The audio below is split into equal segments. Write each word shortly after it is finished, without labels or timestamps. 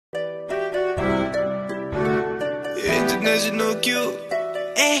national cute.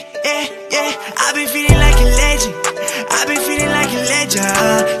 I been feeling like a legend. I been feeling like a legend.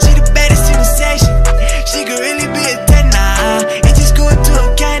 She the baddest in the section. She could really be a 10 now. And just go to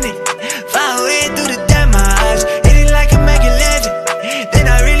a cannon. Fly away through the damage. Hit it like a mega legend. Then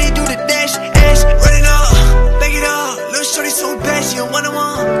I really do the dash. Run it up, back it up. Little shorty so bad, she a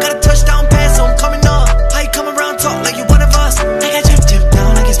one-on-one. Got a touchdown pass, so I'm coming up. How you come around, talk like you one of us? I got drip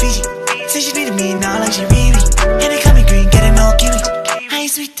down like it's Fiji. Say she needed me now like she read me. And they call me green, getting no kiwi. I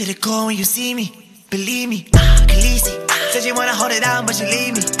ain't sweet to the core when you see me. Believe me, Khaleesi. Said she wanna hold it down, but she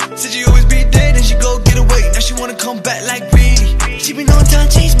leave me. Said she always be dead and she go get away. Now she wanna come back like greedy. She been on time,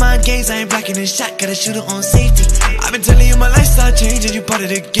 change my games. I ain't blocking the shot, gotta shoot her on safety. I've been telling you my lifestyle changed and you part of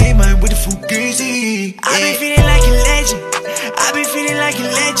the game. I'm with the full crazy. I been feeling like a legend. I been feeling like a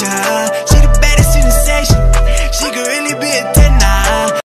legend. She the baddest in the section. She could really